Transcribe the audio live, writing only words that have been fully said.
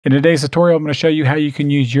In today's tutorial, I'm going to show you how you can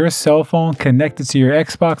use your cell phone connected to your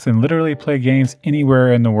Xbox and literally play games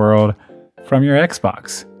anywhere in the world from your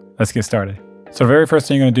Xbox. Let's get started. So the very first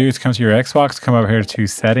thing you're going to do is come to your Xbox, come over here to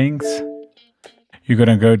settings. You're going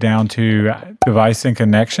to go down to device and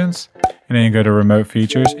connections, and then you go to remote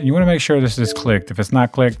features, and you want to make sure this is clicked. If it's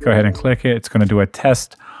not clicked, go ahead and click it. It's going to do a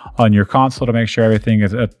test on your console to make sure everything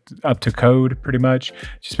is up to code pretty much.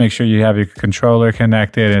 Just make sure you have your controller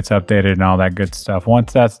connected and it's updated and all that good stuff.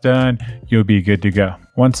 Once that's done, you'll be good to go.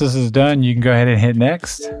 Once this is done, you can go ahead and hit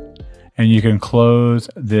next and you can close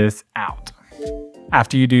this out.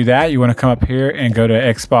 After you do that, you want to come up here and go to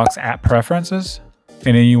Xbox app preferences,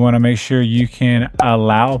 and then you want to make sure you can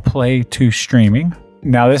allow play to streaming.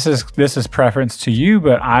 Now this is preference to you,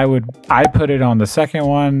 but I put it on the second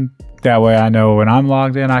one. That way I know when I'm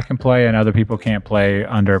logged in, I can play and other people can't play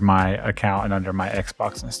under my account and under my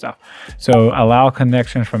Xbox and stuff. So allow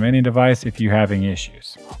connections from any device if you're having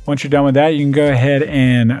issues. Once you're done with that, you can go ahead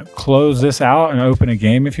and close this out and open a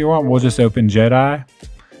game if you want. We'll just open Jedi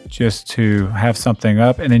just to have something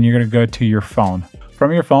up, and then you're going to go to your phone.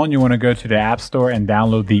 From your phone, you want to go to the App Store and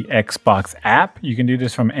download the Xbox app. You can do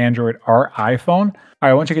this from Android or iPhone. All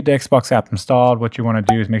right, once you get the Xbox app installed, what you want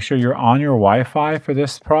to do is make sure you're on your Wi-Fi for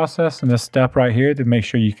this process and this step right here to make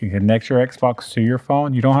sure you can connect your Xbox to your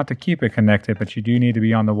phone. You don't have to keep it connected, but you do need to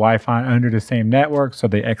be on the Wi-Fi under the same network so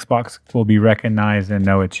the Xbox will be recognized and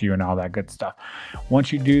know it's you and all that good stuff.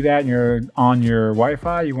 Once you do that and you're on your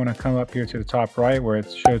Wi-Fi, you want to come up here to the top right where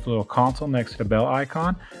it shows a little console next to the bell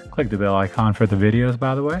icon. Click the bell icon for the videos,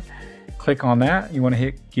 by the way. Click on that. You want to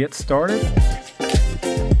hit get started.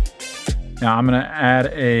 Now I'm going to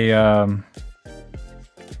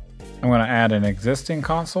add an existing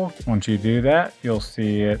console. Once you do that, you'll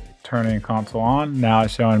see it turning console on. Now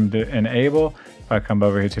it's showing to enable. If I come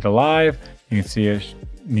over here to the live, you can see it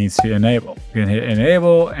needs to enable. You can hit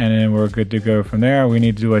enable, and then we're good to go from there. We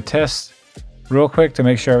need to do a test real quick to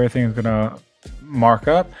make sure everything's going to mark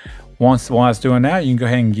up. Once it's doing that, you can go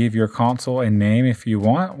ahead and give your console a name if you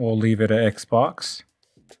want. We'll leave it at Xbox.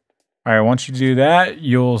 All right, once you do that,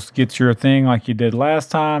 you'll get your thing like you did last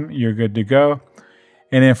time. You're good to go.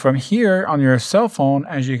 And then from here on your cell phone,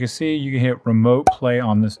 as you can see, you can hit remote play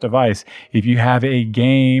on this device. If you have a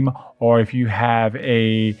game or if you have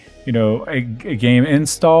a game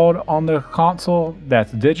installed on the console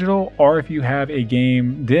that's digital, or if you have a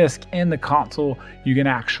game disc in the console, you can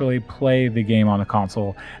actually play the game on the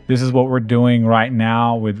console. This is what we're doing right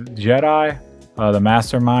now with Jedi, the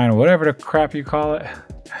Mastermind, whatever the crap you call it.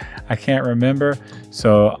 I can't remember.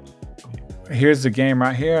 So here's the game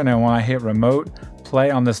right here, and then when I hit remote play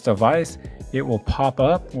on this device, it will pop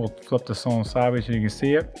up. We'll flip this on sideways so you can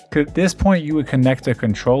see it. At this point, you would connect a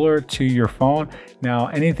controller to your phone. Now,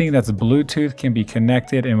 anything that's Bluetooth can be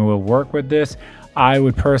connected and will work with this. I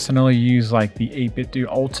would personally use like the 8BitDo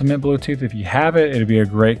Ultimate Bluetooth. If you have it, it'd be a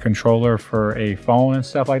great controller for a phone and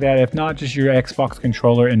stuff like that. If not, just your Xbox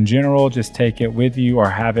controller in general, just take it with you or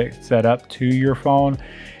have it set up to your phone,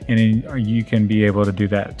 and then you can be able to do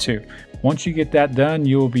that too. Once you get that done,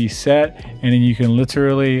 you will be set, and then you can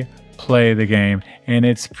literally play the game, and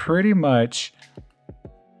it's pretty much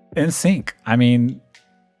in sync. I mean,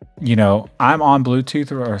 I'm on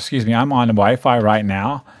Bluetooth, or excuse me, I'm on Wi-Fi right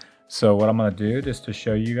now. So what I'm going to do, just to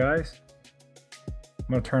show you guys, I'm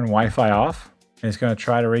going to turn Wi-Fi off. It's going to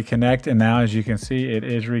try to reconnect, and now as you can see, it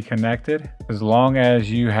is reconnected. As long as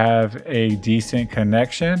you have a decent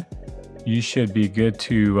connection, you should be good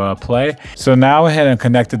to play. So now I went ahead and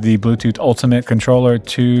connected the Bluetooth Ultimate controller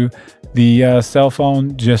to the cell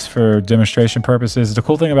phone just for demonstration purposes. The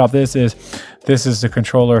cool thing about this is the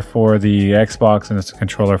controller for the Xbox and it's the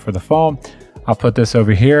controller for the phone. I'll put this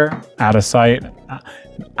over here out of sight.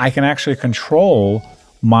 I can actually control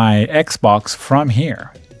my Xbox from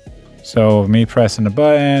here. So me pressing the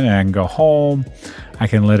button and go home, I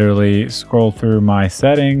can literally scroll through my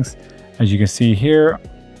settings. As you can see here,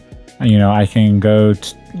 I can go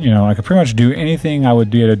to, I can pretty much do anything I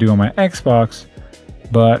would be able to do on my Xbox,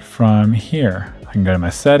 but from here, I can go to my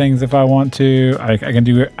settings if I want to. I can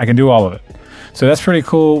do all of it. So that's pretty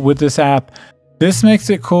cool with this app. This makes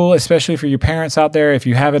it cool, especially for your parents out there. If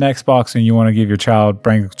you have an Xbox and you want to give your child,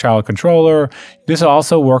 bring a child controller, this will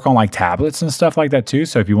also work on like tablets and stuff like that too.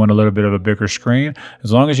 So if you want a little bit of a bigger screen,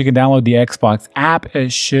 as long as you can download the Xbox app,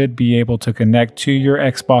 it should be able to connect to your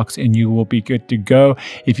Xbox and you will be good to go.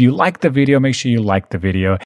 If you like the video, make sure you like the video.